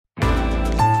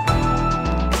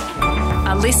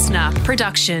listener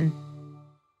production.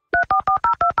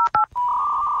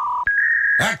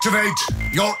 Activate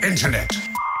your internet,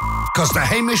 because the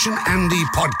Hamish and Andy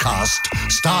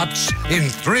podcast starts in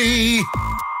 3,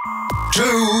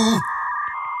 2...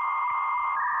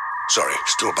 Sorry,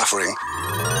 still buffering.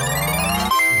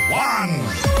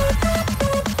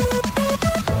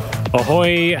 1.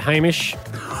 Ahoy, Hamish.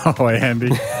 Ahoy,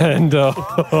 Andy. And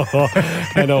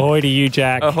ahoy to you,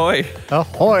 Jack. Ahoy.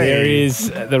 Ahoy. There is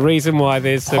the reason why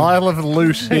there's some Pile of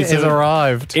loot has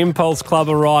arrived. Impulse Club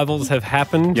arrivals have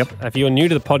happened. Yep. If you're new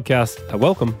to the podcast,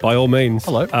 welcome, by all means.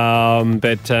 Hello.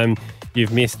 But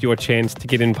you've missed your chance to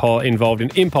get involved in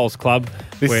Impulse Club.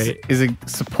 This is a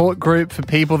support group for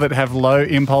people that have low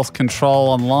impulse control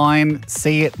online.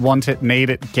 See it, want it,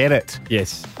 need it, get it.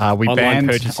 Yes. We Online banned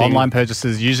purchasing. online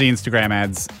purchases, usually Instagram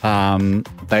ads.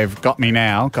 They've got me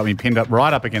pinned up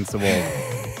right up against the wall.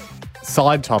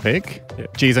 Side topic. Yeah.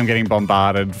 Geez, I'm getting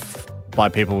bombarded by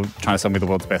people trying to sell me the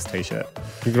world's best T-shirt.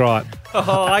 Right.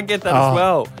 Oh, I get that as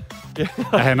well.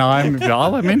 And I'm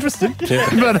interested.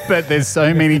 But there's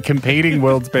so many competing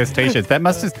world's best T-shirts.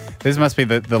 This must be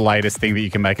the latest thing that you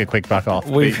can make a quick buck off.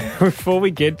 Before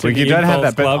we get to You the don't have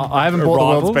Impulse that, but Club I haven't bought the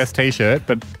arrivals, world's best T-shirt.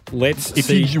 But let's if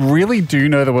see. you really do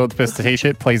know the world's best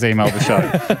T-shirt, please email the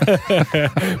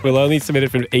show. We'll only submit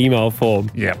it from email form.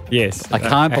 Yeah. Yes. I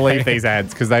can't believe these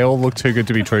ads because they all look too good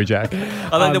to be true, Jack.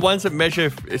 Are they the ones that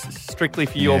measure strictly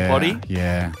for your body?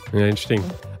 Yeah. Interesting.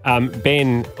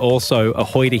 Ben, also,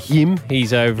 ahoy to him.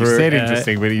 He's over... You said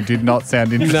interesting, but he did not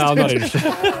sound interested. No, I'm not interested.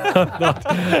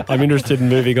 I'm interested in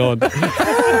moving on.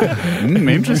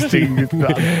 Interesting.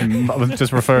 I was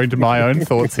just referring to my own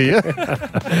thoughts here.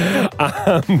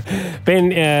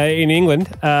 Ben, in England,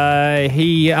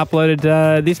 he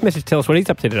uploaded this message. Tell us what he's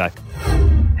up to today.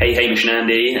 Hey, Hamish and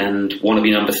Andy, and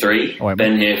wannabe number 3. Oh,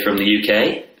 Ben here from the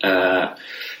UK.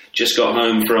 Just got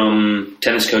home from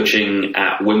tennis coaching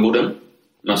at Wimbledon.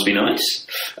 Must be nice.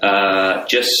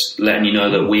 Just letting you know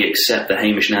that we accept the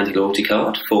Hamish and Andy loyalty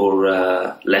card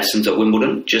for lessons at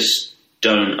Wimbledon. Just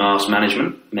don't ask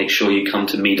management. Make sure you come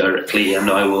to me directly, and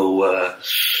I will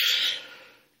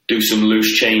do some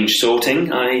loose change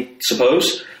sorting, I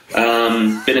suppose.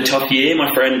 Been a tough year.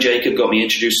 My friend Jacob got me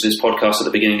introduced to this podcast at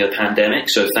the beginning of the pandemic,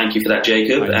 so thank you for that,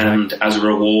 Jacob. And as a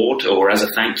reward, or as a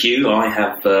thank you, I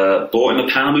have bought him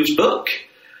a Power Moves book,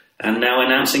 and now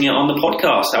announcing it on the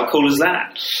podcast. How cool is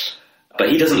that?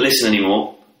 But he doesn't listen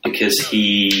anymore because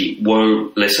he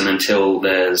won't listen until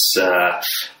there's a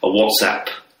WhatsApp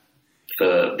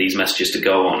for these messages to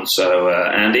go on. So,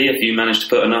 Andy, if you manage to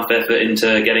put enough effort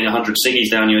into getting 100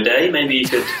 ciggies down your day, maybe you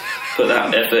could put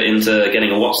that effort into getting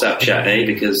a WhatsApp chat,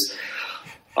 Because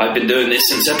I've been doing this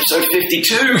since episode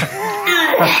 52.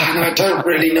 And I don't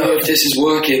really know if this is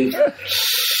working.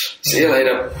 See you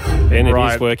later. Ben,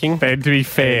 it is working. Ben, to be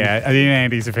fair, in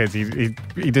Andy's defense, he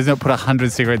does not put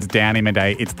 100 cigarettes down him a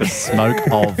day. It's the smoke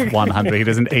of 100. He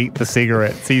doesn't eat the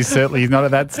cigarettes. He's not at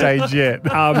that stage yet.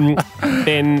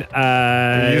 Ben,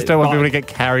 you just don't want people to get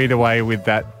carried away with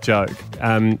that joke.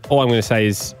 all I'm going to say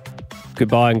is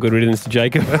goodbye and good riddance to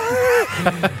Jacob.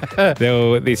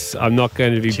 I'm not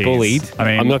going to be bullied.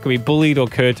 I'm not going to be bullied or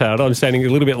curtailed. I'm sounding a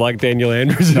little bit like Daniel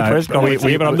Andrews in the press conference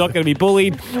here, but I'm not going to be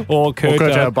bullied or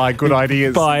curtailed by good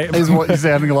ideas. Is what you're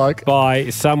sounding like. By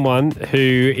someone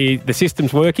who the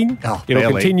system's working. Oh, It'll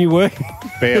barely. continue working.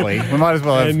 Barely. We might as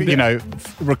well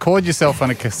have, record yourself on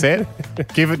a cassette,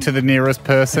 give it to the nearest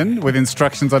person with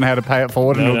instructions on how to pay it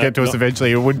forward, and it'll get to us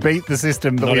eventually. It would beat the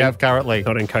system that we have currently.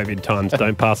 Not in COVID times.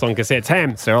 Don't pass on cassettes.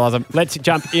 Ham. Sterilise them. Let's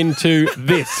jump into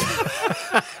this.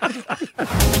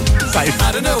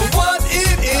 I don't know what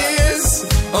it is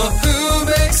or who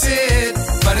makes it,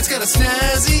 but it's got a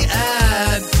snazzy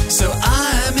ad, so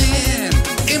I'm in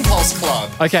Impulse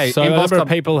Club. Okay, So a number of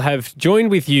people have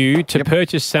joined with you to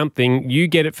purchase something. You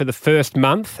get it for the first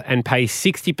month and pay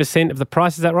 60% of the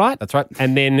price. Is that right? That's right.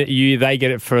 And then they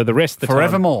get it for the rest of the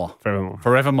Forevermore. time.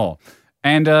 Forevermore.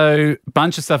 And a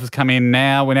bunch of stuff has come in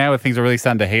now. Where things are really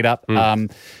starting to heat up. The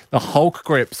Hulk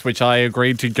grips, which I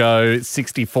agreed to go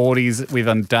 60/40s with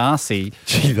on Darcy.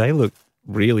 Gee, they look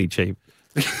really cheap.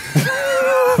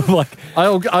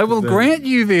 I will grant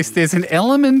you this. There's an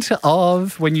element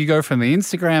of when you go from the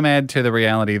Instagram ad to the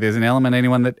reality, there's an element,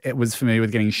 anyone that was familiar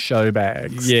with getting show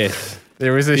bags. Yes.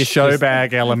 There is a show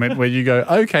bag element where you go,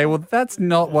 okay, well, that's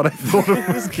not what I thought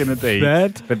it was going to be.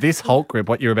 But this Hulk grip,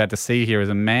 what you're about to see here is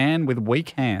a man with weak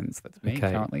hands. That's me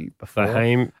currently before.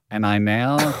 And I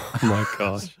now, oh my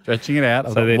gosh, stretching it out.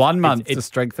 I've got 1 month to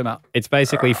strengthen up. It's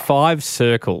basically 5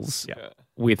 circles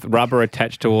with rubber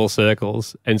attached to all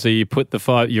circles, and so you put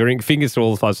your fingers through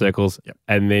all the 5 circles,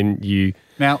 and then you.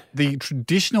 Now, the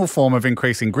traditional form of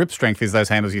increasing grip strength is those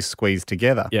handles you squeeze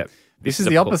together. Yeah. This is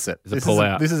the opposite. This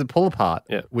is a pull apart,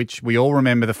 which we all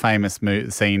remember the famous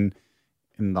scene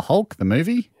in the Hulk, the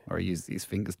movie, where he used his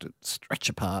fingers to stretch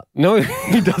apart. No,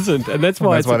 he doesn't, and that's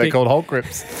why they're called Hulk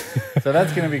grips. So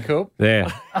that's going to be cool.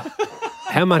 Yeah.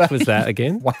 How much was that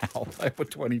again? Wow, they were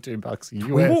 $22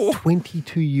 US.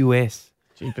 22 US.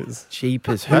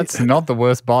 Cheapers. That's not the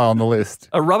worst buy on the list.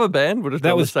 A rubber band would have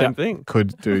done the same thing.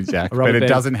 Could do, Jack, but it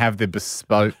doesn't have the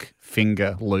bespoke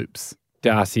finger loops.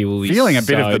 Darcy will be feeling a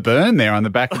bit of the burn there on the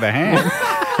back of the hand.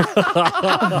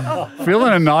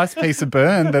 Feeling a nice piece of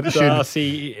burn that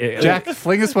Darcy, Jack,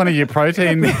 fling us one of your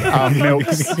protein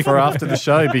milks for after the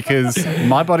show, because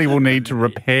my body will need to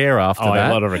repair after that.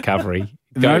 A lot of recovery.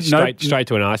 Go straight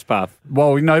to an ice bath.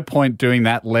 Well, no point doing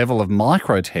that level of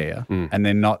micro tear and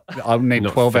then I'll need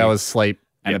 12 hours sleep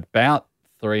and about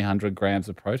 300 grams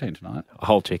of protein tonight. A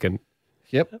whole chicken.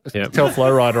 Yep. Tell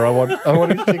Flow Rider I want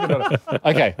his chicken on it.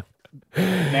 Okay.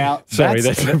 Now, sorry,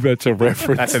 that's a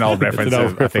reference. That's an old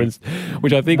reference.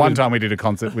 Which I think one time we did a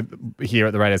concert here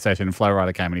at the radio station, and Flow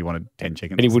Rider came and he wanted 10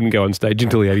 chickens, and he wouldn't go on stage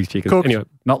until he had his chickens. Cooked, anyway.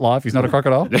 Not live. He's not a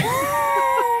crocodile.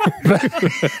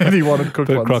 And he wanted cooked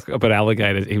ones. But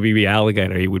alligators, he would be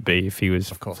alligator. He would be if he was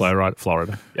Flow Rider,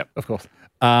 Florida. Yep, of course.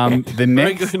 The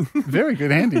next, very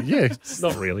good, Andy. Yeah,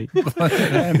 not really.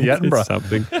 Andy Attenborough.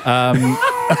 Something.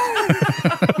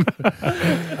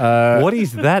 What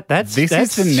is that? That's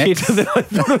the next. That I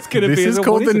thought it was going to be. This is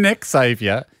called the neck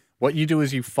savior. What you do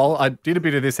is you fold. I did a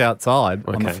bit of this outside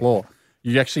on the floor.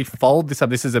 You actually fold this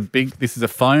up. This is a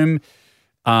foam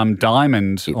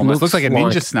diamond. Almost looks like a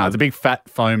ninja star. It's a big fat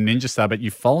foam ninja star, but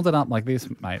you fold it up like this,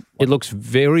 mate. It looks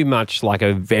very much like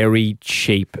a very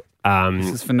cheap. This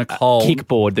is for Nicole.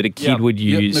 Kickboard that a kid would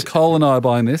use. Nicole and I are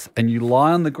buying this, and you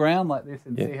lie on the ground like this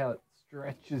and see how it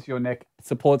stretches your neck,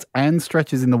 supports and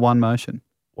stretches in the one motion.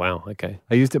 Wow, okay.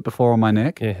 I used it before on my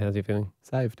neck. Yeah, how's you feeling?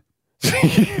 Saved.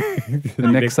 The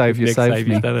neck savior saved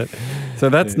me. Done it. So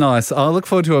that's nice. I look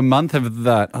forward to a month of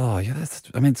that. Oh, yeah,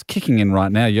 it's kicking in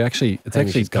right now. It's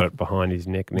actually got it behind his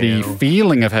neck now. The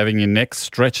feeling of having your neck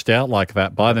stretched out like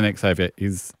that by the neck savior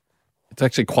it's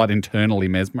actually quite internally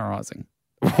mesmerising.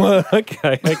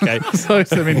 Okay. So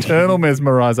some internal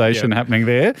mesmerisation happening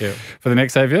there for the neck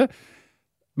savior.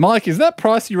 Mike, is that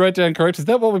price you wrote down correct? Is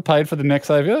that what we paid for the neck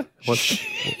savior?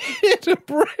 Shit, a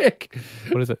brick.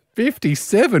 What is it?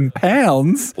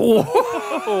 £57.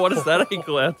 Oh, what does that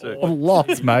equal out to?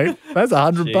 Lots, mate. That's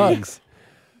 $100.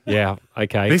 Yeah,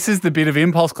 okay. This is the bit of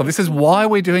Impulse Club. This is why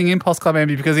we're doing Impulse Club,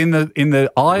 Andy, because in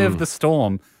the eye of the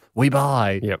storm, we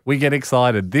buy. Yep. We get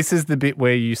excited. This is the bit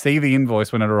where you see the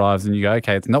invoice when it arrives and you go,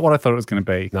 okay, it's not what I thought it was going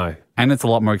to be. No. And it's a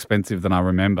lot more expensive than I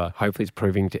remember. Hopefully it's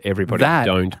proving to everybody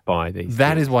don't buy these.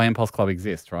 That is why Impulse Club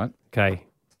exists, right? Okay.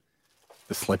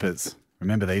 The slippers.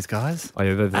 Remember these guys? Oh,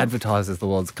 yeah, advertised as the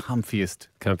world's comfiest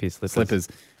slippers.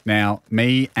 Now,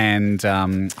 me and I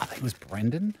think it was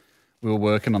Brendan, we were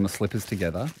working on the slippers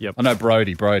together. Yep. Oh, no,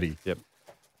 Brody. Yep.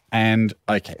 And,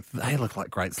 okay, they look like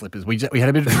great slippers. We had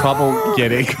a bit of trouble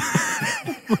getting...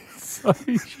 So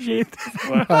shit.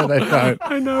 No, they don't.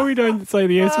 I know we don't say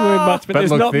the S word much, but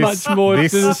there's not much more to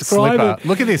describe slipper. it.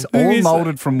 Look at this, all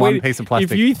moulded from one piece of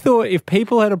plastic. If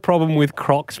people had a problem with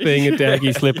Crocs being a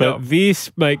daggy slipper,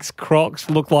 this makes Crocs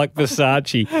look like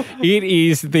Versace. It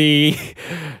is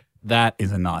That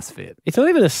is a nice fit. It's not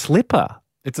even a slipper.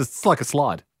 It's like a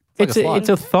slide. It's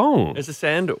a thong. It's a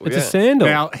sandal. It's a sandal.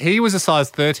 Now, he was a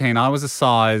size 13. I'm a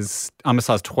size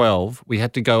 12. We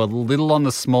had to go a little on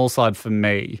the small side for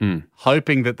me,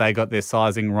 hoping that they got their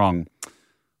sizing wrong.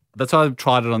 That's why I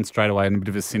tried it on straight away in a bit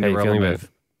of a Cinderella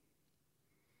move.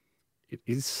 It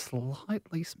is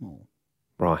slightly small.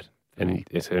 Right. And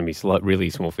it's going to be really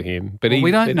small for him. But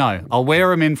we don't know. I'll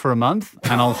wear him in for a month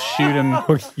and I'll shoot him.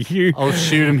 I'll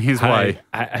shoot him his way.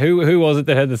 Who was it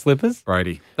that had the slippers?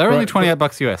 Brody. They're only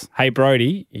 $28 US. Hey,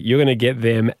 Brody, you're going to get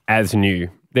them as new.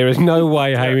 There is no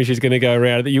way Hamish is going to go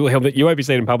around. You won't be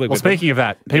seen in public. Well, speaking of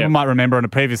that, people might remember in a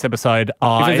previous episode,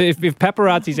 if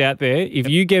paparazzi's out there, if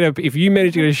you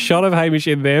manage to get a shot of Hamish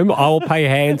in them, I will pay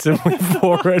handsomely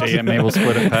for it. DM me, we'll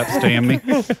split it. Perhaps DM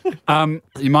me.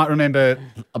 You might remember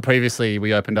previously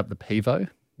we opened up the Pivo.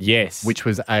 Yes, which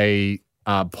was a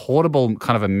portable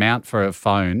kind of a mount for a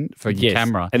phone for your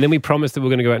camera. And then we promised that we were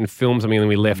going to go out and film something and then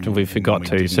we left and we forgot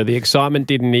to. So the excitement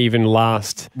didn't even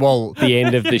last the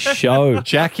end of the show.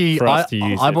 Jackie,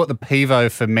 I bought the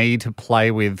Pivo for me to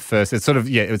play with first. It's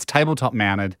it was tabletop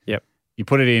mounted. Yep. You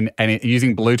put it in and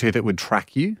using Bluetooth, it would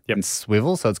track you and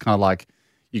swivel. So it's kind of like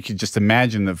you could just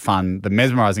imagine the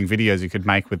mesmerising videos you could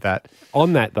make with that.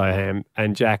 On that though, Ham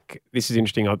and Jack, this is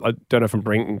interesting. I don't know if I'm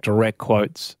bringing direct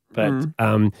quotes, but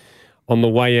on the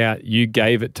way out, you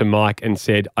gave it to Mike and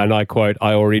said, and I quote,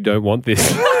 "I already don't want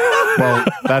this." Well,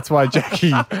 that's why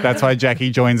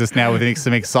Jackie joins us now with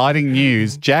some exciting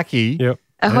news. Jackie. Yep.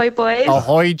 Ahoy, boys.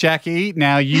 Ahoy, Jackie.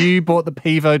 Now, you brought the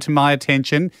Pivo to my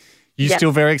attention. You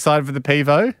still very excited for the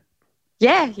Pivo?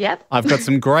 Yeah, yep. I've got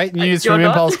some great news from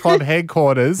Impulse Club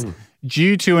headquarters.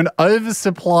 Due to an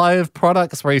oversupply of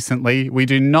products recently, we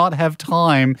do not have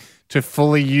time to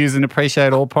fully use and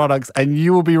appreciate all products, and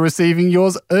you will be receiving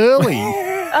yours early.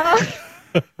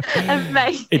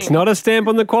 Amazing. It's not a stamp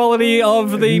on the quality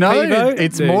of the Pivo.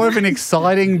 It's more of an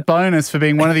exciting bonus for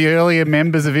being one of the earlier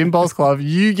members of Impulse Club.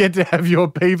 You get to have your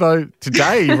Pivo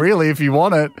today, really, if you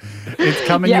want it. It's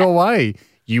coming your way.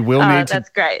 You will need to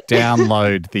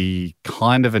download the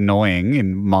kind of annoying,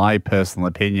 in my personal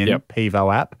opinion,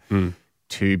 Pivo app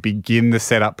to begin the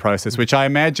setup process, which I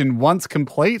imagine once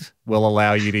complete will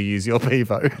allow you to use your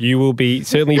Pivo. You will be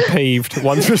certainly peeved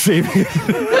once receiving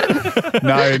it.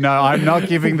 No, I'm not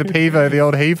giving the Pivo the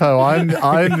old Hevo.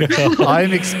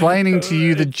 I'm explaining to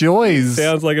you the joys.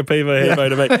 Sounds like a Pivo Hevo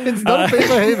to me. It's not a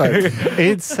Pivo Hevo.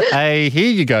 It's a here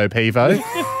you go Pivo.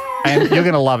 And you're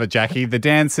going to love it, Jackie. The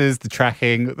dances, the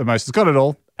tracking, the most, it's got it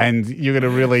all. And you're going to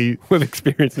really... We've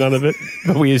experienced none of it,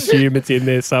 but we assume it's in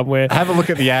there somewhere. Have a look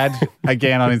at the ad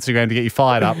again on Instagram to get you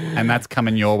fired up, and that's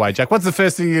coming your way. Jack, what's the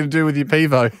first thing you're going to do with your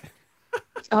Pivo?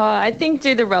 Oh, I think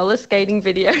do the roller skating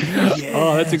video. Yes.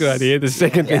 Oh, that's a good idea. The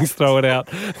second thing's throw it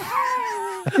out. No,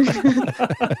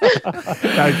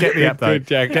 get the app, though. Good,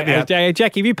 Jack. Get the app.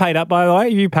 Jackie, have you paid up, by the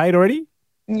way? Have you paid already?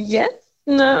 Yes.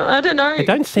 No, I don't know. Hey,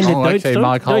 don't send it. Mike,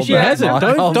 no, she hasn't.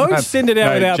 Don't send it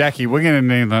out without... Jackie, we're going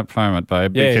to need that payment,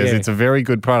 babe, because it's a very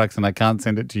good product and I can't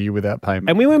send it to you without payment.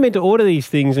 And we weren't meant to order these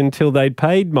things until they'd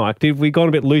paid, Mike. Did we gone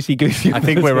a bit loosey-goosey? I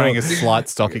think we're running a slight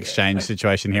stock exchange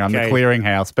situation here. I'm the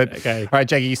clearinghouse. But, all right,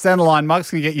 Jackie, you stand on the line. Mike's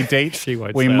going to get you deets. She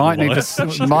won't we might need to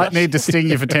sting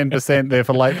you for 10% there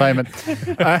for late payment.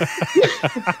 Thanks,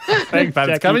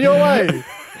 but it's coming your way.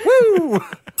 Woo!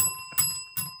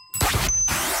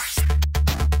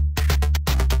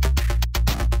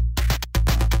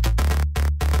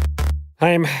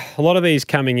 A lot of these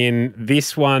coming in.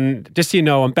 This one, just so you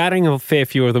know, I'm batting a fair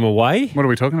few of them away. What are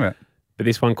we talking about? But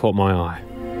this one caught my eye.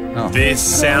 Oh. This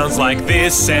sounds like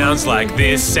this, sounds like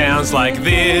this, sounds like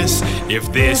this.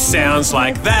 If this sounds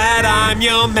like that, I'm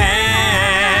your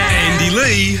man. Andy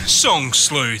Lee, Song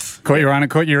Sleuth. Caught your eye and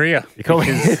caught your ear. It caught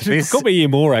me ear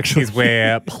more, actually. Is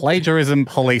where plagiarism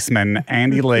policeman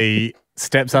Andy Lee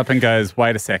steps up and goes,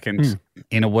 wait a second.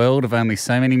 In a world of only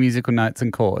so many musical notes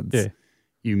and chords,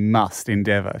 you must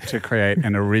endeavour to create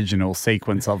an original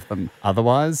sequence of them.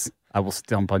 Otherwise, I will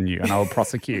stomp on you and I will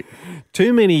prosecute.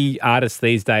 Too many artists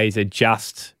these days are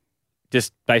just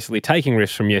basically taking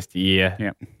riffs from yesteryear.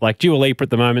 Yeah. Like Dua Lipa at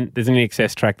the moment, there's an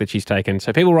excess track that she's taken.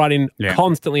 So people write in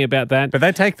constantly about that. But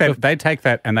they take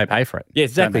that and they pay for it. Yeah,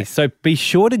 exactly. So be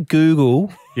sure to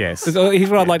Google. Yes. Here's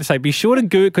what I'd like to say. Be sure to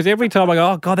Google, because every time I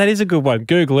go, oh, God, that is a good one,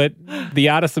 Google it. The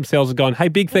artists themselves have gone, hey,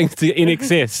 big thanks to In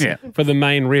Excess for the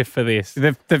main riff for this.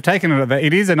 They've taken it.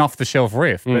 It is an off-the-shelf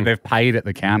riff, but they've paid at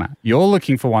the counter. You're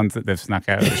looking for ones that they've snuck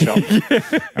out of the shop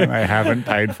and they haven't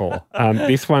paid for.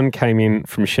 This one came in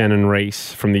from Shannon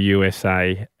Reese from the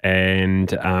USA,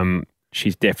 and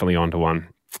she's definitely onto one.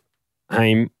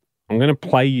 I'm going to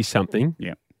play you something.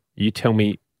 Yeah. You tell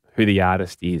me who the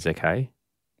artist is, okay?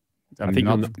 I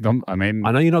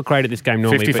know you're not great at this game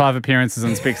normally. 55 appearances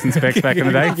on Spicks and Specs back in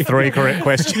the day. 3 correct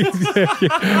questions.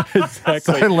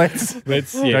 Exactly.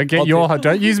 So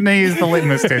don't use me as the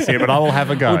litmus test here, but I will have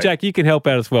a go. Well, Jack, you can help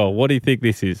out as well. What do you think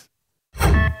this is?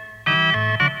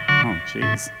 Oh,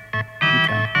 jeez.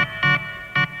 Okay.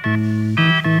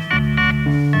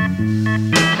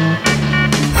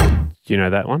 Do you know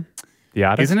that one? The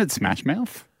artist? Isn't it Smash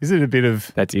Mouth? Is it a bit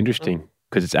of... That's interesting.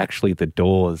 Because it's actually The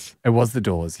Doors. It was The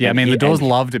Doors. Yeah, The Doors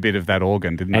loved a bit of that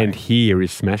organ, didn't they? And here is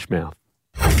Smash Mouth.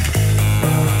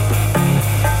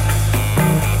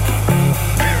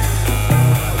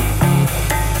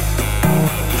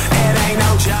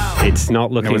 It's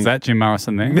not looking... Now, was that Jim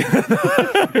Morrison there?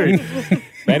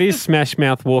 That is Smash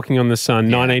Mouth Walking on the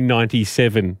Sun,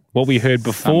 1997. What we heard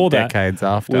before decades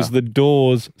after was The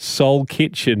Doors' Soul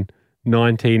Kitchen,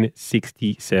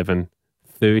 1967.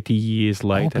 30 years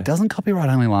later. But doesn't copyright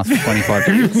only last for 25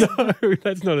 years? No,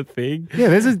 that's not a thing. Yeah,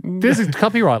 there's a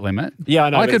copyright limit. Yeah, I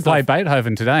know. I could play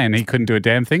Beethoven today and he couldn't do a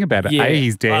damn thing about it. Yeah.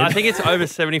 He's dead. I think it's over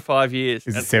 75 years.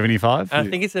 Is it 75? I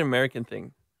think it's an American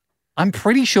thing. I'm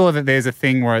pretty sure that there's a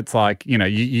thing where it's like,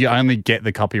 you only get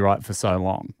the copyright for so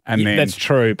long. And then that's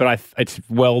true, but it's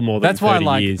well more than 30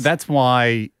 years. That's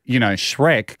why,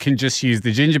 Shrek can just use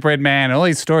the gingerbread man and all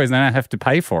these stories and they don't have to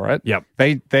pay for it. Yep.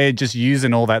 They're just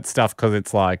using all that stuff because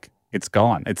it's like, it's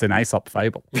gone. It's an Aesop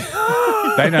fable.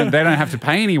 They don't have to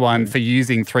pay anyone for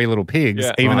using Three Little Pigs,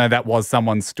 even though that was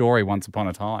someone's story once upon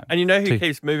a time. And you know who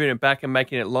keeps moving it back and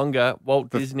making it longer? Walt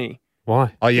Disney.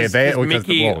 Why? Oh, yeah.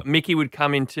 Mickey would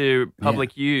come into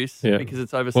public use because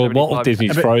it's over 75. Well, Walt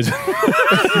Disney's frozen.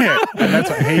 And that's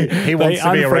what he wants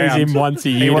to be around. Him once a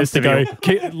year just to go,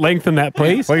 lengthen that,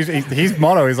 please. Well, his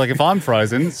motto is like, if I'm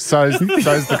frozen, so's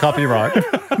the copyright.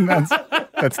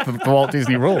 That's the Walt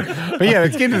Disney rule. But yeah,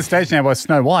 it's getting to the stage now where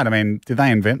Snow White, I mean, did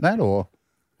they invent that or?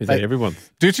 Is that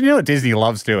everyone's? Do you know what Disney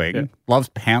loves doing? Yeah. Loves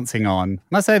pouncing on. And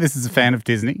I say this as a fan of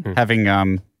Disney, having,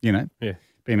 been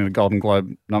in a Golden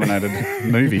Globe nominated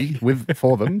movie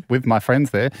with my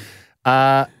friends there.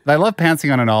 They love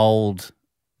pouncing on an old,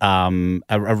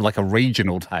 like a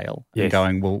regional tale and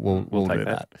going, we'll do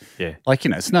that. Yeah. Like,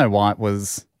 Snow White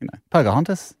was,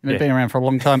 Pocahontas, been around for a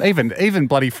long time. Even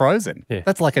bloody Frozen. Yeah.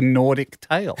 That's like a Nordic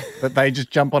tale that they just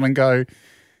jump on and go,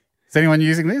 is anyone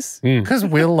using this? Because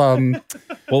we'll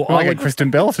get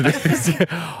Kristen Bell to do this.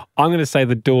 I'm going to say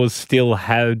the Doors still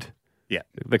had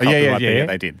the copyright there. Yeah,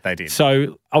 they did.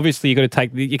 So obviously you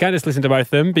can't just listen to both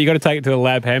of them, but you got to take it to the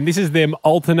lab, Ham. This is them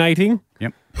alternating.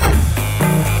 Yep.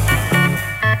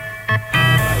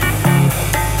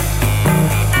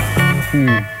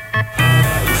 It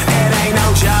ain't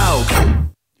no joke.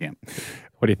 Yeah.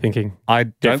 What are you thinking? I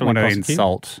don't want to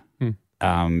insult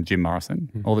Jim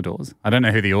Morrison or the Doors. I don't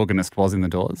know who the organist was in the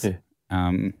Doors. Yeah.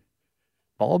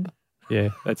 Bob? Yeah,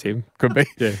 that's him. Could be.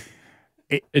 Yeah.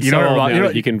 It's you know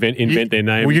you can invent their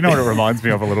name. Well, you know what it reminds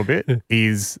me of a little bit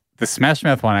is the Smash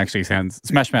Mouth one actually sounds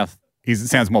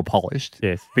more polished.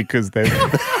 Yes. Because they're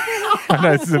I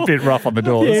know this is a bit rough on the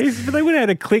Doors. Yes, but they would have had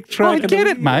a click track. I get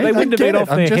it, mate. They wouldn't have been off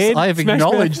their head. I have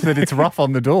acknowledged that it's rough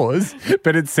on the Doors,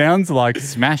 but it sounds like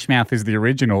Smash Mouth is the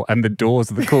original and the Doors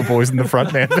are the Cool Boys in the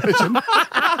Frontman version.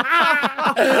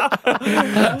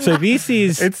 So this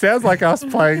is... It sounds like us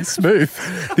playing Smooth.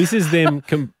 This is them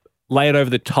layered over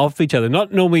the top of each other.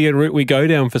 Not normally a route we go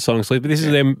down for song sleep, but this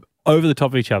is them over the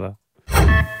top of each other.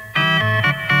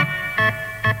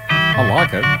 I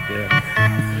like it. Yeah.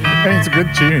 And it's a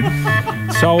good tune.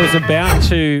 So I was about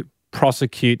to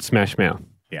prosecute Smash Mouth.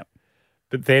 Yeah.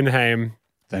 But then, Ham...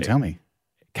 Don't tell me.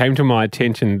 Came to my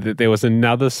attention that there was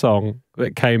another song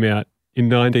that came out in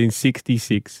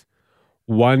 1966,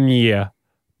 1 year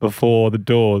before The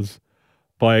Doors,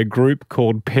 by a group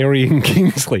called Perry and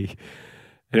Kingsley.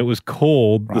 And it was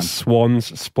called The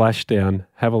Swans Splashdown.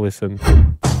 Have a listen.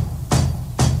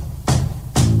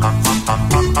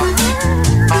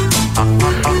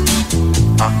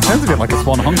 Sounds a bit like a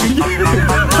swan honking.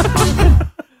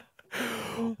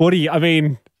 What do you, I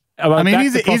mean,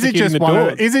 is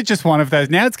it just one of those?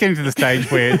 Now it's getting to the stage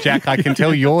where, Jack, I can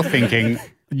tell you're thinking,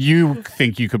 you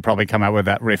think you could probably come out with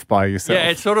that riff by yourself. Yeah,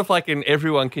 it's sort of like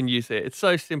everyone can use it. It's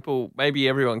so simple, maybe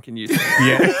everyone can use it.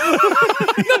 Yeah.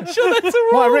 I'm not sure that's a rule.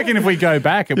 Well, I reckon if we go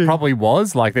back, there probably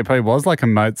was like a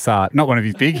Mozart, not one of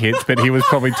his big hits, but he was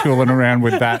probably tooling around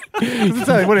with that.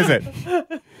 So, what is it?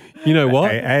 You know what?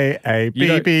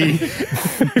 A-A-A-B-B-B-A-D-E-E.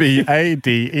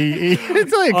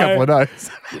 It's only a couple of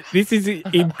notes. This is, you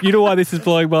know why this is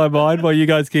blowing my mind, why you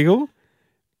guys giggle?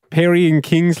 Perry and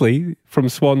Kingsley from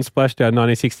Swan Splashdown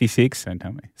 1966 Don't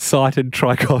tell me. cited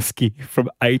Tchaikovsky from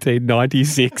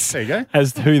 1896 There you go.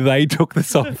 as who they took the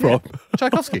song from.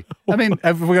 Tchaikovsky. I mean,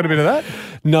 have we got a bit of that?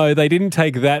 No, they didn't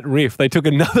take that riff. They took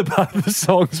another part of the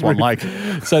song's Swan riff.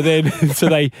 Lake. So they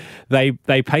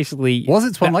basically... Was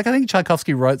it Swan Lake? I think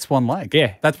Tchaikovsky wrote Swan Lake.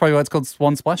 Yeah. That's probably why it's called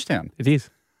Swan Splashdown. It is.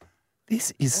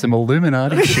 This is some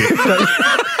Illuminati shit.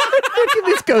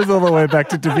 This goes all the way back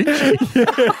to Da Vinci. So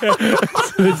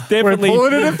it's definitely... We're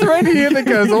pulling in a thread here that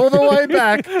goes all the way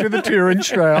back to the Turin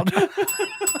Shroud.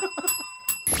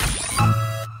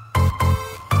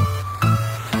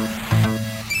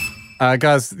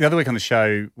 Guys, the other week on the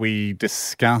show, we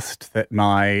discussed that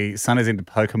my son is into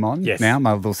Pokemon now,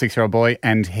 my little 6-year-old boy,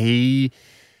 and he's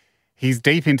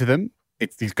deep into them.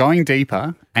 He's going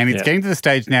deeper, and it's getting to the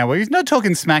stage now where he's not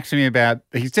talking smack to me about.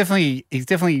 He's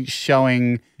definitely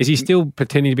showing. Is he still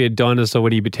pretending to be a dinosaur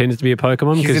when he pretends to be a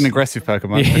Pokemon? He's an aggressive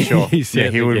Pokemon for sure.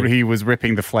 He was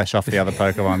ripping the flesh off the other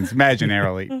Pokemons,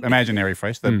 imaginary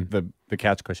flesh, the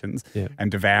couch cushions,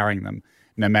 and devouring them.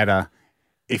 No matter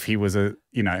if he was a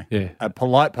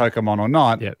polite Pokemon or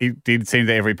not. Yep. It did seem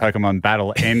that every Pokemon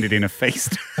battle ended in a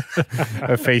feast,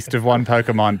 a feast of one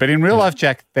Pokemon. But in real life,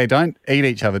 Jack, they don't eat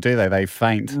each other, do they? They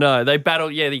faint. No, they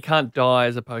battle. Yeah, you can't die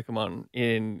as a Pokemon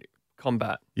in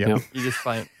combat. Yep. You just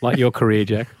faint. Like your career,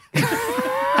 Jack.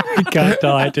 You can't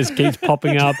die. It just keeps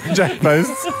popping up. Jack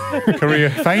Post's career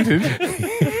fainted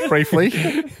briefly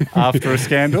after a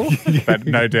scandal, but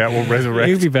no doubt will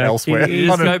resurrect elsewhere. You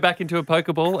just go back into a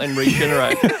Pokeball and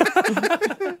regenerate.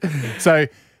 So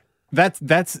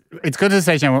that's it's good to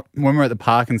say, when we're at the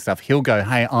park and stuff, he'll go,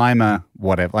 hey, I'm a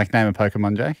whatever. Like, name a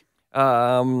Pokemon, Jack.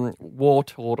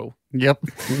 Wartortle. Yep.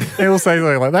 He'll say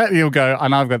something like that. He'll go,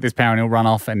 and I've got this power, and he'll run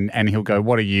off and he'll go,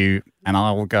 what are you? And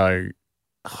I will go,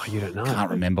 oh, you don't know. Can't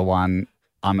remember one.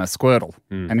 I'm a Squirtle.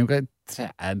 And he'll go,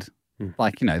 Dad.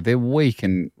 Like, they're weak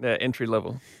and... They're entry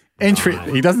level.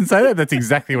 He doesn't say that. That's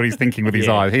exactly what he's thinking with his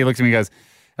eyes. He looks at me and goes,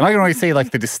 and I can already see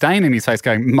like the disdain in his face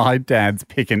going, my dad's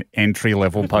picking entry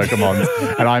level Pokemon.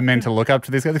 And I'm meant to look up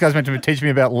to this guy. This guy's meant to teach me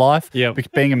about life,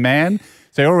 being a man.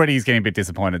 So already he's getting a bit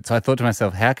disappointed. So I thought to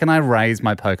myself, how can I raise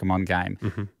my Pokemon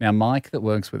game? Now, Mike that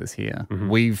works with us here,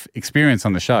 we've experienced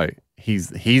on the show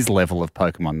his level of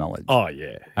Pokemon knowledge. Oh,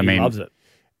 yeah. He loves it.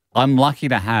 I'm lucky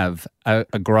to have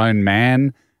a grown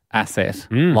man asset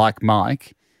like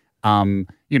Mike, a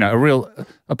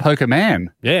Pokemon.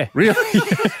 Yeah. Really?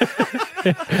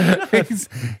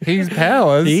 his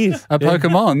powers are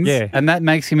Pokemon's, and that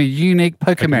makes him a unique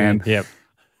Pokemon. Yep.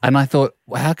 And I thought,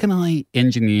 well, how can I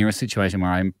engineer a situation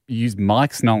where I use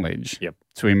Mike's knowledge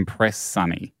to impress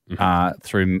Sonny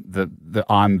through the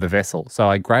I'm the vessel? So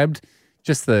I grabbed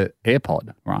just the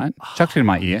AirPod, right? Chucked it in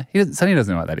my ear. Sonny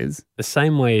doesn't know what that is. The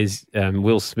same way as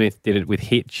Will Smith did it with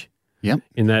Hitch. Yep.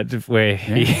 In that where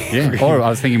Or I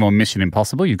was thinking more Mission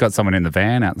Impossible. You've got someone in the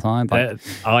van outside. Like,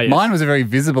 yes. Mine was a very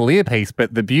visible earpiece,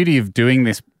 but the beauty of doing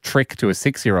this trick to a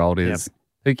 6-year-old is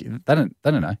they don't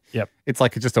know. Yep. It's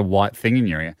like just a white thing in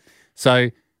your ear.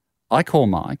 So I call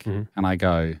Mike and I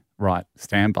go, right,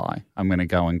 stand by. I'm going to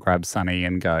go and grab Sonny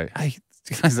and go, hey,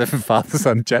 guys, have a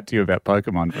father-son chat to you about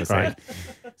Pokemon for a sec.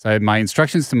 So my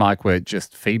instructions to Mike were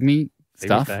just feed me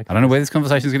stuff. I don't know where this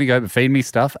conversation is going to go, but feed me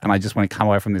stuff, and I just want to come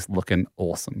away from this looking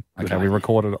awesome. Okay, we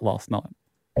recorded it last night.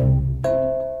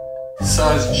 So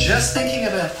I was just thinking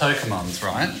about Pokemons,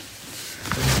 right?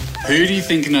 Who do you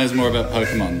think knows more about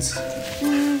Pokemons?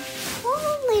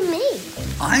 Probably me.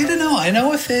 I don't know. I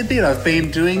know a fair bit. I've been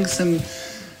doing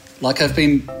I've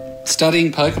been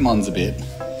studying Pokemons a bit.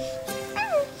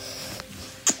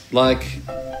 Like,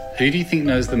 who do you think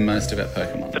knows the most about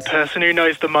Pokemon? The person who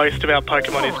knows the most about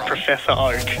Pokemon is Professor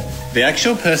Oak. The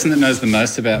actual person that knows the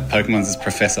most about Pokemon is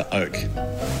Professor Oak.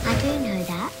 I do know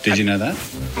that. Did you know that?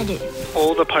 I do.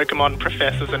 All the Pokemon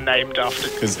professors are named after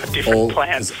different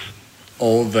plants.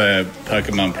 All the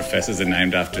Pokemon professors are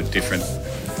named after different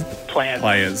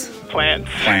plants.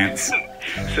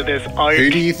 So there's Oak, who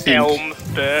do you think? Elm,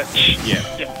 Birch. Yeah.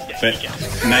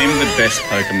 Name the best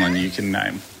Pokemon you can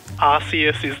name.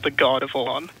 Arceus is the god of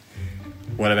all.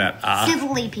 What about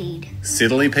Sizzlipede.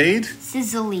 Sizzlipede?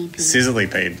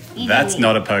 Sizzlipede. That's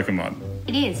not a Pokemon.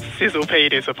 It is.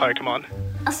 Sizzlipede is a Pokemon.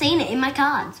 I've seen it in my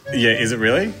cards. Yeah, is it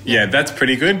really? Yeah, that's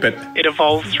pretty good, but... It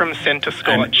evolves from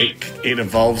Centiskorch. It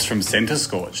evolves from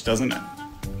Centiskorch, doesn't it?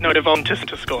 No, it evolves to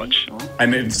Centiskorch.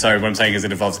 And so what I'm saying is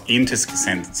it evolves into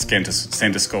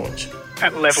Centiskorch.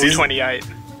 At level 28.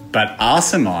 But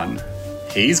Arceus,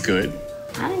 he's good.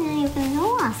 I don't even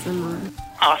know Arceus.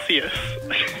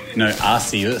 Arceus. No,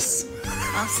 Arceus.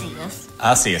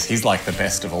 Arceus. He's like the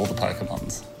best of all the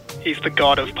Pokemons. He's the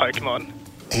god of Pokemon.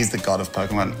 He's the god of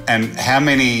Pokemon. And how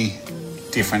many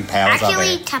different powers are there?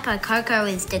 Actually, Tapu Koko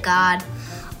is the god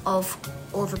of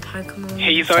all the Pokemon.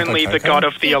 He's only the god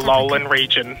of the Alolan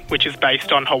region, which is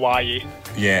based on Hawaii.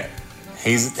 Yeah.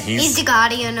 He's the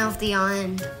guardian of the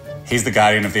island. He's the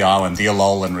guardian of the island, the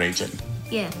Alolan region.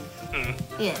 Yeah.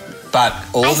 Yeah. But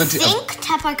I think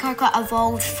Tapu Koko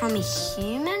evolved from a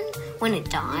human when it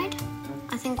died.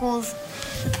 I think all of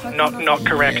the Pokemon... Not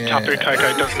correct. Yeah. Tapu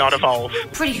Koko does not evolve.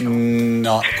 Pretty sure.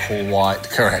 Not quite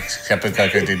correct. Tapu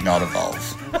Koko did not evolve.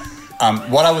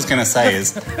 What I was going to say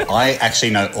is I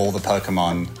actually know all the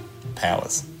Pokemon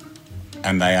powers.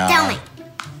 And they are... Tell me.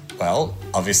 Well,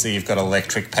 obviously you've got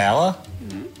electric power.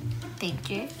 Thank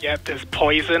you. Yep, there's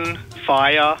poison,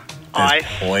 fire, ice.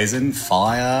 Poison,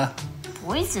 fire...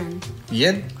 Poison?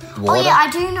 Yeah. Water. Oh, yeah, I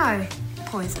do know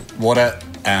poison. Water,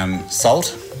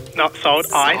 salt. Not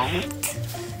salt, ice.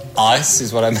 Ice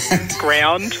is what I meant.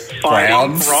 Ground,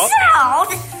 fighting, rock.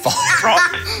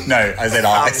 Rock. No, I said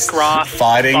ice. Grass,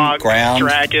 fighting, bug, ground,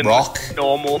 dragon, rock.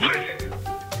 Normal.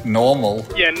 Normal?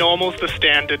 Yeah, normal's the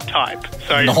standard type.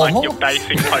 So like your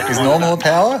basic Pokemon. Is normal a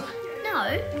power?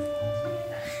 No.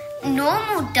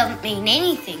 Normal doesn't mean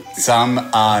anything. Some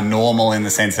are normal in the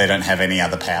sense they don't have any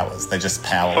other powers. They're just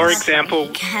powers. For example,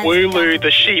 Wooloo,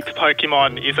 the sheep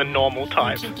Pokemon, is a normal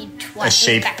type. A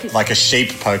sheep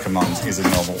Pokemon is a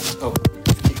normal. Oh,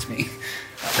 kicked me.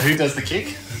 Who does the kick?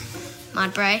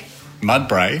 Mudbray.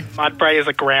 Mudbray? Mudbray is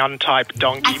a ground type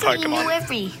donkey I thought Pokemon. you knew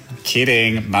every.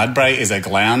 Kidding. Mudbray is a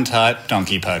ground type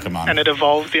donkey Pokemon. And it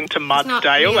evolves into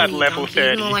Mudsdale at level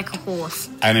 30. More like a horse.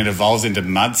 And it evolves into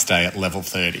Mudstay at level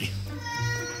 30.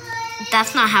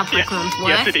 That's not how Pokemon work.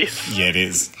 Yes, it is. Yeah, it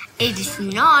is. It is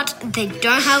not. They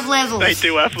don't have levels. They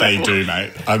do have levels. They do,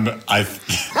 mate.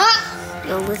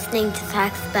 You're listening to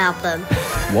facts about them.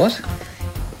 What?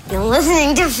 You're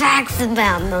listening to facts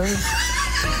about them.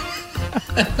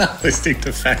 Listening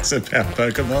to facts about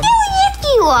Pokemon. Yes,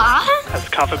 you are. Has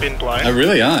cover been blown? I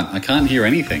really aren't. I can't hear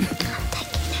anything.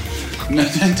 No,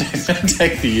 don't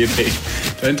take the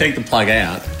earpiece. Don't take the plug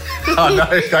out. Oh, no,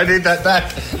 I need that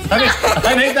back.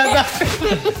 I need that back.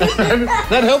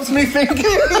 That helps me think.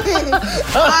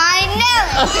 I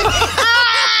know.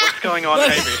 What's going on,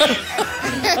 Hamish?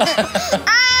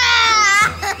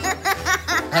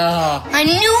 I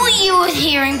knew you were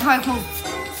hearing Pokemon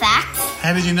facts.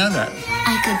 How did you know that?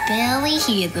 I could barely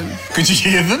hear them. Could you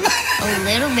hear them? A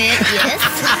little bit, yes.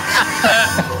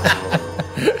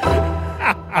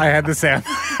 I had the sound.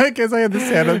 I guess I had the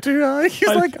sound up too high. He's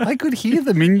like, I could hear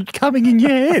them coming in your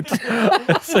head.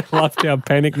 So I loved our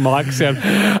panic mic sound.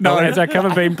 No, has our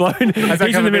cover been blown? He's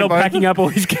in the middle packing up all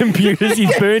his computers.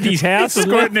 He's burned his house. He's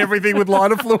squirting everything with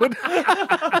lighter fluid.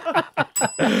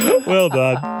 Well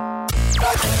done.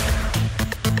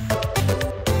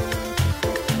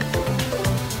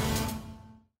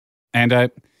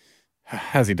 And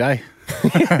how's your day?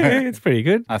 It's pretty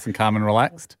good. Nice and calm and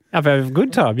relaxed. I've had a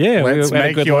good time, yeah. Let's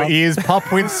make your ears pop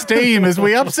with steam as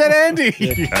we upset Andy.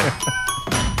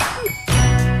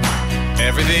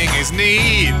 Everything is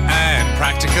neat and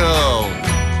practical,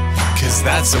 'cause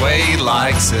that's the way he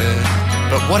likes it.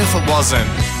 But what if it wasn't?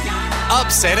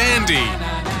 Upset Andy.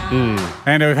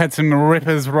 And we've had some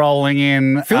rippers rolling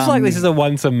in. Feels like this is a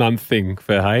once a month thing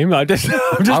for Haim. I would do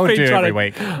it every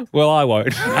week. Well, I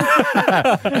won't.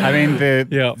 I mean,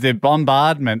 the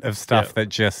bombardment of stuff that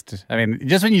just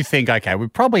when you think, okay,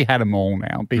 we've probably had them all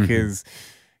now because,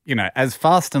 as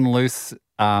fast and loose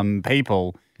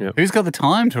people, who's got the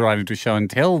time to write into a show and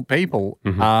tell people?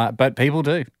 But people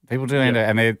do. People do,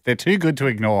 and they're too good to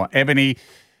ignore. Ebony,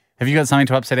 have you got something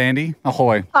to upset Andy?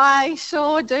 Ahoy. I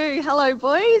sure do. Hello,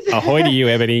 boys. Ahoy to you,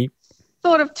 Ebony.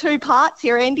 Sort of two parts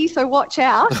here, Andy, so watch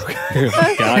out.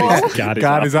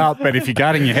 Guard is up, but if you're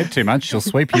guarding your head too much, you'll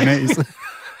sweep your knees.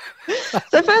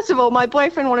 So first of all, my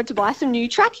boyfriend wanted to buy some new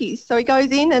trackies. So he goes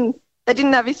in and they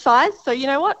didn't have his size. So you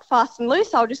know what? Fast and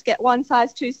loose, I'll just get one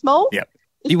size too small. Yep.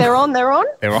 If they're on, they're on.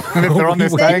 If they're on, they're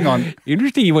staying on.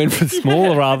 Interesting you went for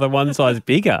smaller rather than one size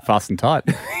bigger. Fast and tight.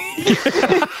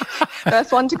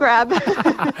 First one to grab.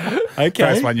 Okay.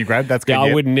 First one you grab, that's good. Yeah,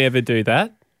 I would never do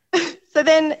that. So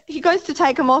then he goes to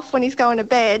take them off when he's going to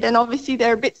bed, and obviously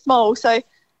they're a bit small, so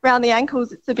around the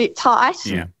ankles it's a bit tight.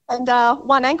 Yeah. And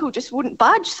one ankle just wouldn't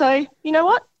budge, so you know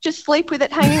what? Just sleep with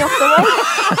it hanging off the wall.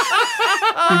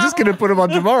 You're just going to put them on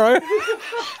tomorrow.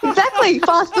 Exactly,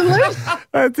 fast and loose.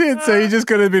 That's it. So you just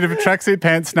got a bit of a tracksuit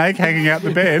pants snake hanging out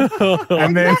the bed.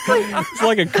 And then it's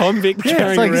like a convict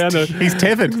carrying around he's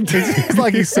tethered. It's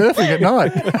like he's surfing at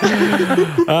night.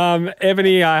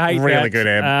 Ebony, I hate that. Really good,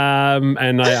 Em.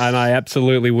 And I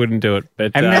absolutely wouldn't do it.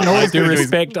 But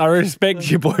I respect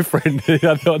your boyfriend.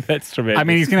 I thought that's tremendous. I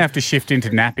mean, he's going to have to shift into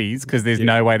nappies because there's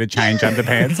no way to change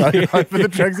underpants for the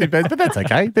tracksuit pants. But that's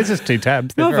okay. There's just two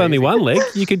tabs. Not only one leg.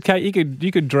 You could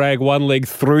drag one leg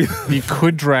through. You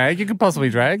could drag. You could possibly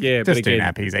drag. Yeah, just do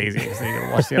nappies easy. So you got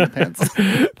to wash the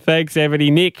underpants. Thanks, Ebony.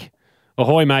 Nick,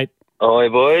 ahoy, mate. Ahoy,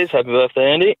 boys. Happy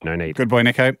birthday, Andy. No need. Good boy,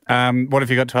 Nico. What have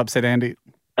you got to upset Andy?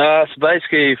 So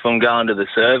basically, if I'm going to the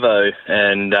servo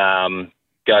and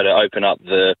go to open up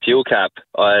the fuel cap,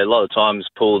 I a lot of times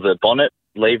pull the bonnet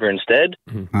lever instead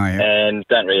and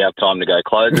don't really have time to go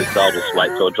close it, so I'll just wait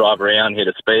till I drive around, hit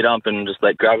a speed bump and just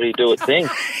let gravity do its thing.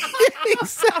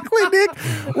 Exactly, Nick.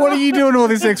 What are you doing all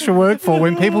this extra work for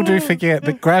when people do forget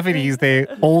that gravity is there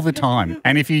all the time?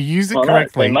 And if you use it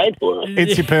correctly,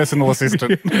 it's your personal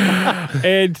assistant.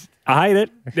 And I hate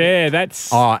it. Yeah, that's...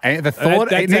 the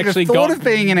thought of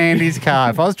being in Andy's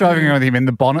car, if I was driving around with him and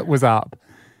the bonnet was up,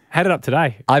 Had it up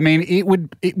today. I mean, it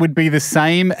would be the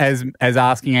same as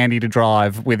asking Andy to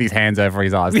drive with his hands over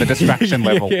his eyes. The distraction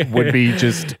level would be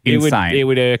just insane. It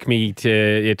would irk me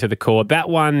to the core. That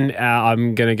one,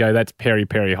 I'm going to go, that's Peri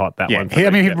Peri hot, that one.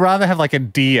 He'd rather have like a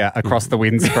deer across the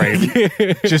windscreen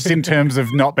just in terms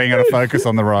of not being able to focus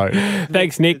on the road.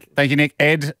 Thanks, Nick. Thank you, Nick.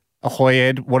 Ed, ahoy,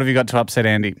 Ed. What have you got to upset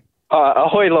Andy?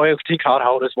 Ahoy, loyalty card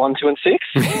holders 1, 2 and 6.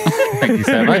 Thank you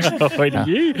so much. Ahoy to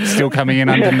you. Still coming in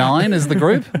under 9 as the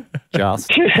group? Just.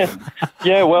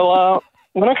 Yeah, well,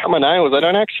 when I cut my nails, I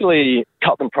don't actually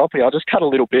cut them properly. I just cut a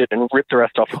little bit and rip the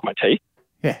rest off with my teeth.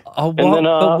 Yeah. Oh,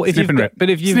 what? Snip and rip. But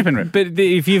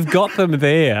if you've got them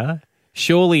there,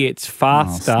 surely it's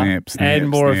faster and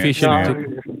more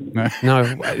efficient. No.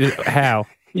 How?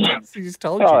 He just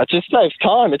told you. Oh, it just saves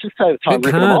time. It just saves time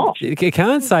ripping them off. It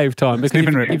can't save time because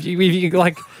if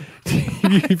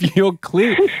you're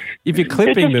clipping it just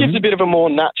them, gives a bit of a more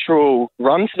natural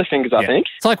run to the fingers, I think.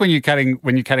 It's like when you're cutting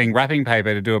wrapping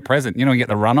paper to do a present. You know, you get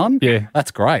the run on. Yeah,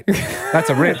 that's great. That's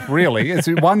a rip, really. It's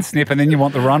one snip and then you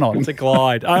want the run on. It's a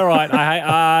glide. All right,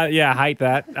 I hate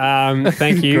that.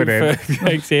 Thank you. Good, Ed.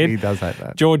 Thanks, Ed. He does hate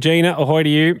that. Georgina, ahoy to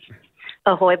you.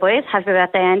 Ahoy, boys. Happy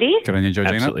birthday, Andy. Good on you,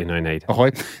 Georgina. Absolutely no need.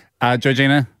 Ahoy.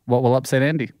 Georgina, what will upset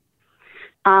Andy?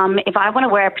 If I want to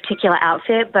wear a particular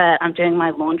outfit but I'm doing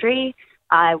my laundry,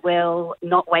 I will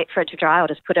not wait for it to dry. I'll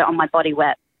just put it on my body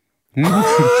wet.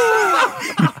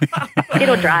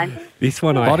 It'll dry. This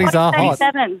one Bodies are hot.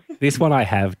 37. This one I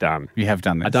have done. You have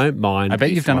done this? I don't mind. I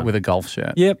bet you've done it with a golf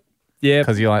shirt. Yep. Yeah,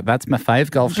 because you're like, that's my fave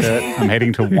golf shirt. I'm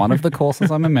heading to one of the courses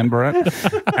I'm a member at,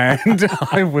 and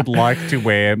I would like to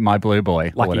wear my Blue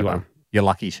Boy, lucky whatever. One. Your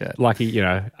lucky shirt. Lucky,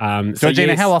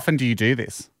 Georgina, how often do you do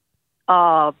this?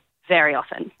 Oh, very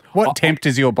often. What temp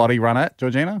does your body run at,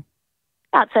 Georgina?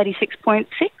 About 36.6.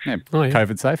 Yeah,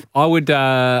 COVID safe.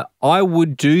 I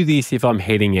would do this if I'm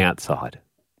heading outside.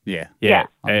 Yeah.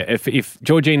 If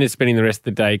Georgina's spending the rest of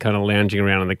the day kind of lounging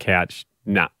around on the couch,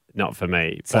 not for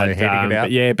me. So heading it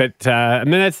out. I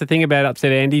mean, that's the thing about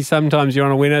Upset Andy. Sometimes you're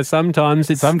on a winner. Sometimes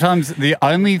the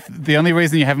only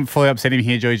reason you haven't fully upset him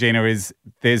here, Georgina, is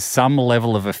there's some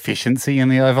level of efficiency in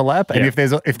the overlap, and if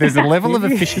there's a level of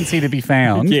efficiency to be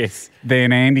found, yes,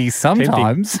 then Andy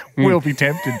sometimes will be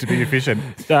tempted to be efficient.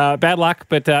 Bad luck,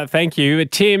 but thank you,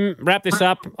 Tim. Wrap this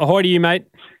up. Ahoy to you, mate.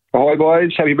 Ahoy,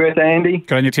 boys. Happy birthday, Andy.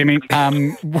 Good on you, Timmy.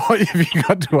 What have you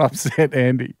got to upset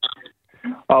Andy?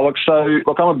 Oh, look,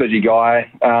 I'm a busy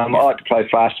guy. I like to play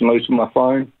fast and loose with my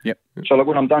phone. Yep. So, look,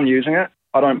 when I'm done using it,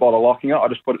 I don't bother locking it. I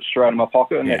just put it straight in my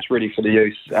pocket, and that's ready for the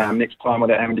use next time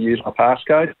without having to use my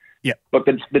passcode. Yep. Look,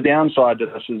 the downside to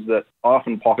this is that I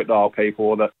often pocket dial people,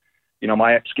 or that,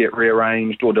 my apps get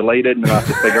rearranged or deleted, and I have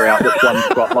to figure out which one's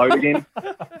got load again.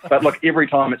 But look, every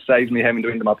time it saves me having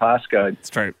to enter my passcode. It's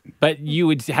true. But you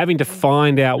would having to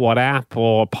find out what app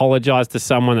or apologise to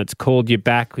someone that's called you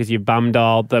back because you bum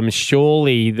dialed them.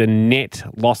 Surely the net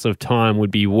loss of time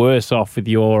would be worse off with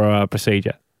your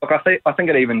procedure. Look, I think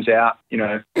it evens out.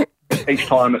 Each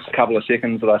time it's a couple of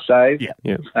seconds that I save.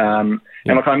 Yeah. And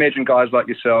look, I imagine guys like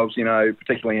yourselves,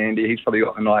 particularly Andy, he's probably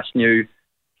got a nice new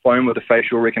phone with the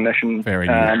facial recognition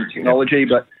technology,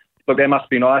 but look, that must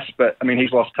be nice, but I mean,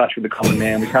 he's lost touch with the common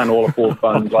man. We can't all afford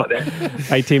phones like that.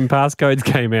 Hey, Tim, passcodes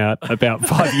came out about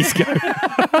 5 years ago.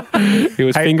 It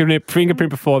was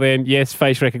fingerprint before then. Yes,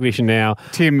 face recognition now.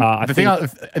 Tim,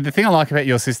 the thing I like about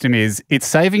your system is it's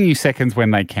saving you seconds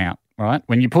when they count. Right?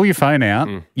 When you pull your phone out,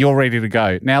 you're ready to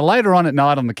go. Now, later on at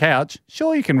night on the couch,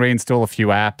 sure, you can reinstall a few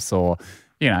apps or,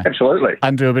 absolutely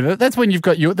undo a bit of it. That's when you've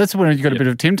got a bit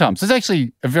of Tim time. So it's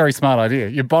actually a very smart idea.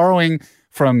 You're borrowing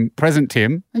from present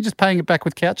Tim and just paying it back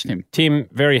with couch Tim. Tim,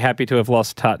 very happy to have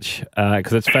lost touch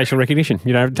because it's facial recognition.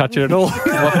 You don't have to touch it at all.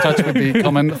 Lost touch with the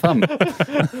common thumb.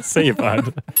 See you,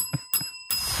 bud.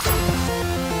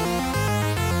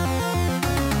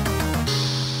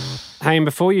 Hey, and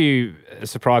before you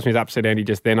surprised me with Upset Andy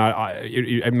just then,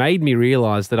 it made me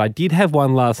realise that I did have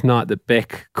one last night that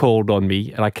Beck called on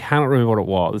me, and I cannot remember what it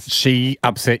was. She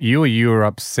upset you, or you were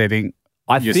upsetting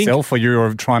yourself, or you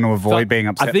were trying to avoid being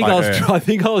upset by her? I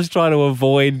think I was trying to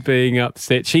avoid being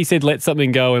upset. She said, let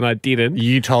something go, and I didn't.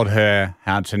 You told her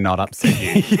how to not upset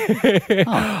you.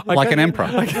 Like an emperor.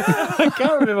 I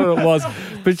can't remember what it was.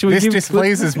 But this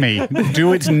displeases me.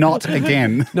 Do it not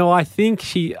again. No, I think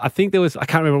there was, I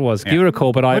can't remember what it was. Give her a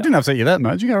call, but I didn't upset you that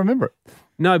much. You can't remember it.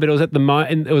 No, but it was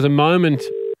it was a moment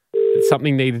that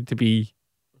something needed to be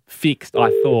fixed, I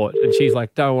thought. And she's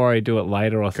like, don't worry, do it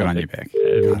later or something. Good on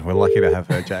you, Beck. God, we're lucky to have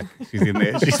her, Jack. She's in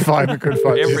there. She's fighting a good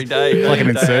fight. Every day. She's like an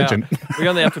insurgent. We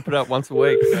only have to put up once a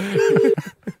week.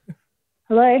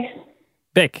 Hello?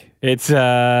 Beck, it's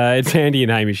Andy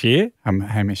and Hamish here. I'm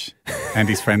Hamish,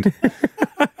 Andy's friend.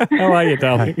 How are you,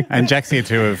 darling? And Jack's here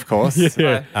too, of course.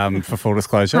 Yeah. For full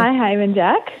disclosure. Hi, Haim and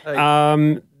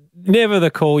Jack. Never the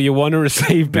call you want to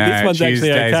receive, but this one's Tuesdays,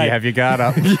 actually okay. You have your guard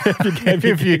up.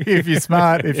 if you're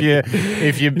smart,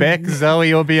 if you're Beck,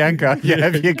 Zoe, or Bianca, you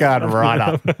have your guard right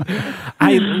up.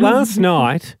 Hey, last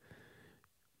night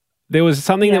there was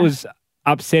something that was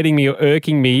upsetting me or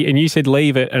irking me, and you said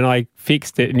leave it, and I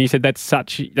fixed it, and you said that's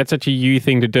such a you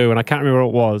thing to do, and I can't remember what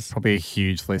it was. Probably a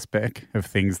huge list, Beck, of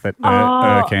things that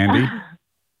irk Andy.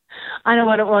 I know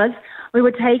what it was. We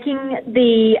were taking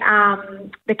the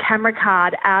camera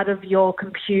card out of your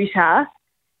computer,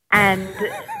 and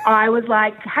I was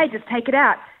like, "Hey, just take it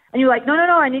out." And you're like, no,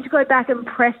 I need to go back and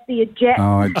press the eject.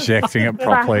 Oh, ejecting it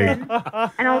properly. And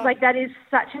I was like, that is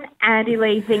such an Andy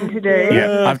Lee thing to do.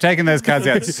 Yeah, I've taken those cards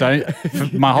out for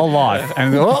my whole life.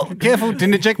 And, careful,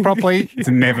 didn't eject properly. It's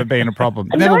never been a problem.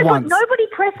 Never once. Nobody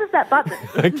presses that button.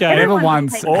 Okay. Never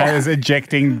once has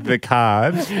ejecting the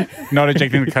card, not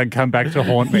ejecting the card, come back to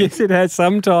haunt me. Yes, it has.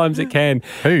 Sometimes it can.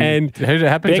 Who did it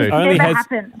happen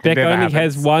to? Beck only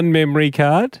has one memory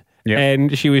card. Yep.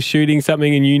 And she was shooting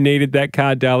something and you needed that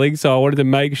card, darling, so I wanted to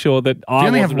make sure that I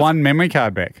only have one memory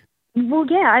card, Beck. Well,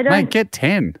 yeah, I don't... Mate, get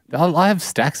 10. I have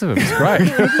stacks of them. It's great.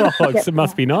 It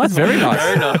must be nice. It's very nice.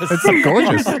 Very nice. It's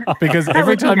gorgeous because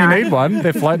every time you need one,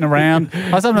 they're floating around.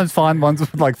 I sometimes find ones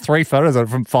with like 3 photos on it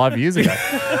from 5 years ago.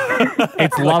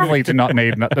 It's lovely to not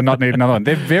need another one.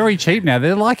 They're very cheap now.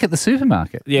 They're like at the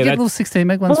supermarket. Yeah, you get little 16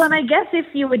 meg ones. Well, and I guess if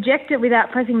you eject it without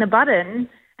pressing the button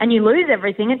and you lose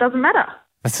everything, it doesn't matter.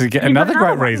 That's another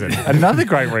great reason. Another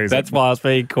great reason. That's why I was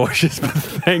being cautious, but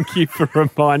thank you for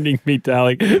reminding me,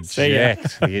 darling.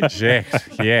 Eject.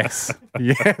 Yes.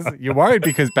 You're worried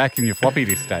because back in your floppy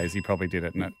disk days, you probably did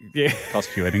it and it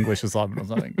cost you an English assignment or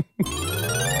something.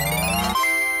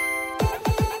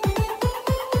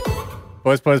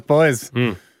 Boys.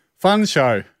 Fun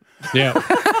show. Yeah.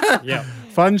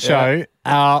 Fun show.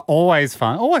 Always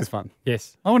fun.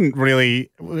 Yes. I wouldn't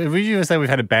really... Would you ever say we've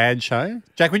had a bad show?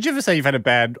 Jack, would you ever say you've had a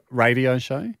bad radio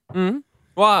show? Mm.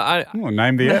 Well,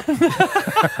 name the app.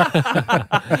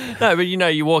 No, but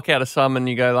you walk out of some and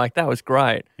you go like, that was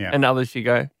great. Yeah. And others you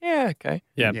go, yeah, okay.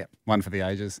 Yeah. One for the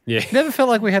ages. Yeah. Never felt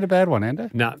like we had a bad one,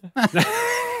 Ando? No.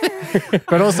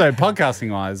 But also,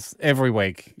 podcasting-wise, every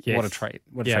week, what a treat.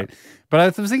 Treat. But I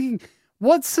was thinking,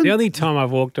 the only time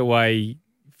I've walked away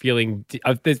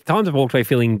there's times I've walked away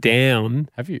feeling down.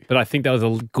 Have you? But I think that was a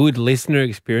good listener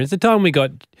experience. The time we got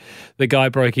the guy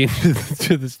broke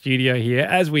into the studio here,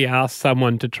 as we asked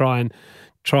someone to try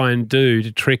and do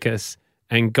to trick us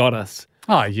and got us.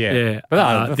 Oh, yeah. But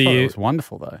I thought it was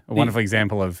wonderful, though. A wonderful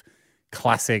example of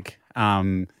classic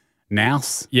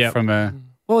nous from a...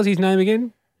 What was his name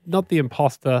again? Not the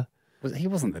imposter. He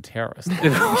wasn't the terrorist.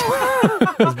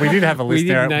 We did have a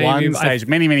listener at one stage,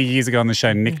 many, many years ago on the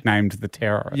show, nicknamed the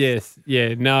terrorist. Yes,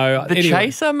 no. The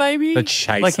chaser, maybe? The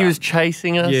chaser. Like he was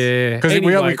chasing us? Yeah. Because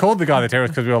we called the guy the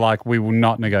terrorist because we were like, we will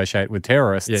not negotiate with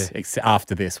terrorists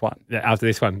after this one. Yeah, after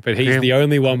this one. But he's the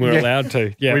only one we're allowed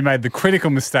to. Yeah. We made the critical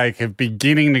mistake of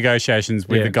beginning negotiations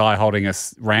with the guy holding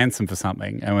us ransom for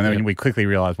something. And then we quickly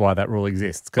realised why that rule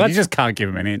exists. Because you just can't give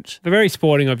him an inch. They're very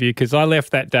sporting of you because I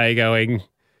left that day going...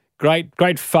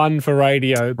 Great fun for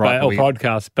radio or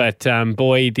podcast, but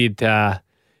boy, did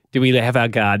we have our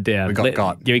guard down. We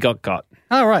got. Yeah, we got.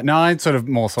 Oh, right. No, I sort of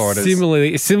more saw it as...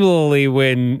 Similarly,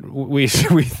 when we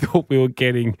thought we were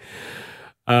getting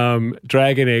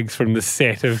dragon eggs from the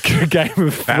set of Game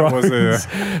of Thrones.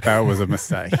 That was a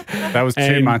mistake. That was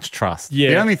too much trust. Yeah.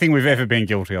 The only thing we've ever been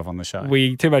guilty of on the show.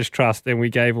 We too much trust, and we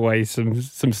gave away some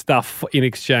stuff in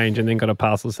exchange, and then got a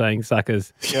parcel saying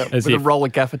 "suckers." Yep, with a roll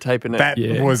of gaffer tape in it.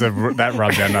 That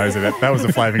rubbed our nose at it. That was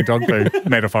a flaving dog poo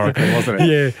metaphorically, wasn't it?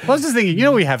 Yeah. I was just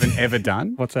thinking, we haven't ever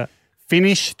done. What's that?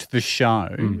 Finished the show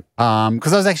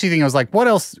because I was actually thinking, I was like, what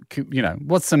else?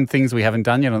 What's some things we haven't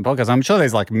done yet on the podcast? I'm sure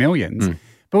there's like millions.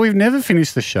 But we've never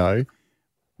finished the show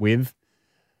with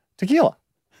tequila.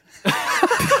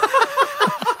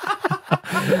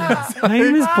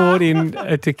 He was brought in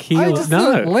a tequila.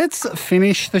 Thought, let's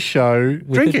finish the show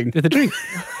drinking. With a drink.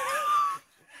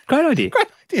 Great idea.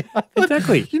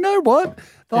 Exactly. You know what?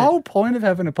 The whole point of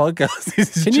having a podcast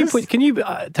is Can you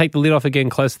take the lid off again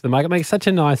close to the mic? It makes such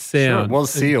a nice sound. Sure, it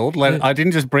was sealed. I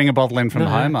didn't just bring a bottle in from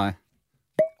home,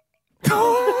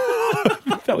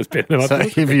 That was better than I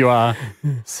thought. If you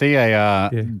see a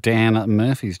Dan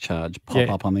Murphy's charge pop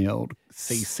up on the old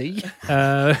CC.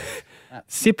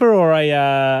 Sipper or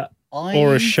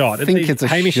a shot? I think it's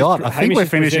a shot. I think we're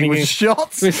finishing with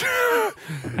shots.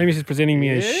 Hamish is presenting me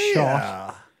a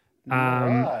shot.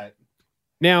 Right.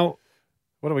 Now,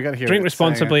 what do we got here? Drink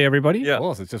responsibly, everybody. Yeah. Of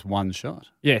course, it's just one shot.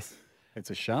 Yes. It's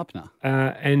a sharpener.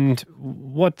 And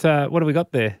what have we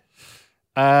got there?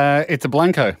 It's a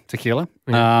Blanco tequila,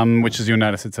 which is, you'll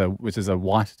notice which is a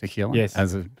white tequila, yes,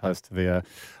 as opposed to the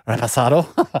reposado.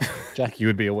 Jack, you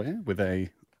would be aware with a.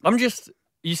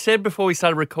 You said before we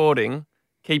started recording,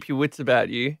 keep your wits about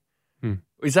you.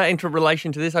 Is that into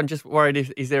relation to this? I'm just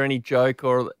worried. Is there any joke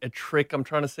or a trick? I'm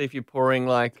trying to see if you're pouring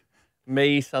like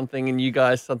me something and you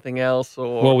guys something else,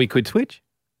 or well, we could switch.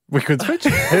 We could switch. Do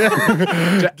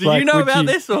you know about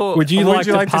this, or would you like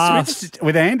to switch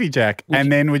with Andy, Jack?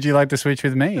 Then would you like to switch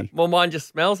with me? Well, mine just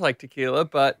smells like tequila,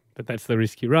 but that's the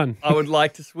risk you run. I would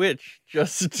like to switch.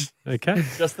 Just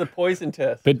the poison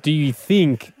test. But do you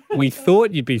think we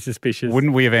thought you'd be suspicious?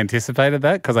 Wouldn't we have anticipated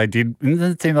that? Because doesn't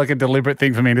it seem like a deliberate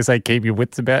thing for me to say keep your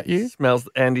wits about you?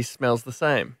 Andy smells the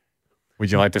same.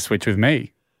 Would you like to switch with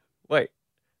me? Wait.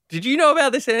 Did you know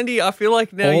about this, Andy? I feel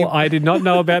like now I did not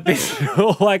know about this.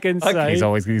 All I can say. He's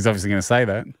obviously going to say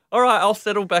that. All right, I'll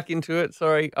settle back into it.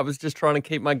 Sorry, I was just trying to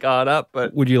keep my guard up.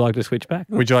 But would you like to switch back?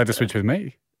 Would you like to switch with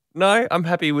me? No, I'm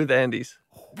happy with Andy's.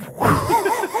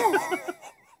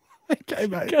 Okay,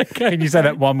 mate. Okay. Can you say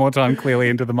that one more time clearly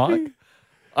into the mic?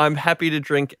 I'm happy to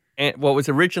drink what was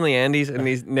originally Andy's and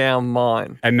is now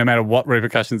mine. And no matter what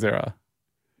repercussions there are?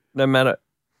 No matter.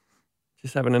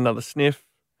 Just having another sniff.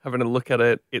 Having a look at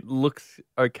it, it looks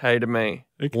okay to me.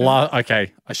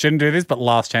 Okay. I shouldn't do this, but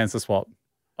last chance to swap.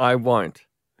 I won't.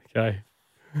 Okay.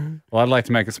 Well, I'd like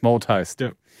to make a small toast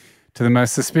to the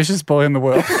most suspicious boy in the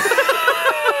world.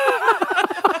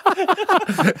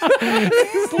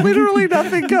 There's literally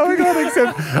nothing going on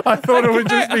except I thought it would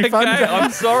just be fun. I'm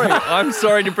sorry. I'm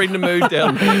sorry to bring the mood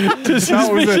down. To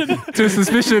suspicion. To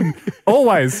suspicion.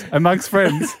 Always amongst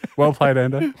friends. Well played,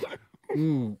 Ando.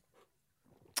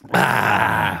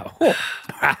 That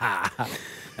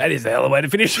is a hell of a way to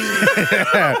finish.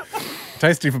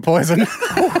 Tasty for poison.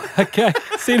 Okay.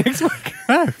 See you next week.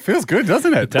 Feels good,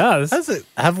 doesn't it? It does.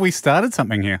 Have we started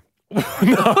something here?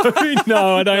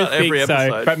 No, I don't think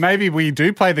so. But maybe we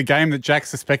do play the game that Jack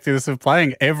suspected us of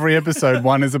playing. Every episode,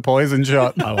 one is a poison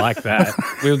shot. I like that.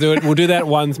 We'll do it. We'll do that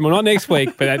once. Well, not next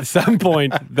week, but at some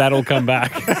point, that'll come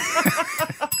back.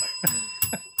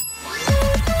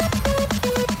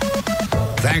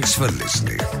 Thanks for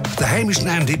listening. The Hamish and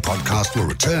Andy podcast will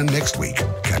return next week.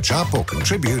 Catch up or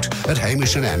contribute at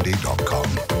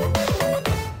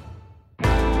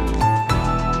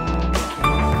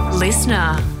hamishandandy.com.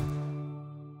 Listener.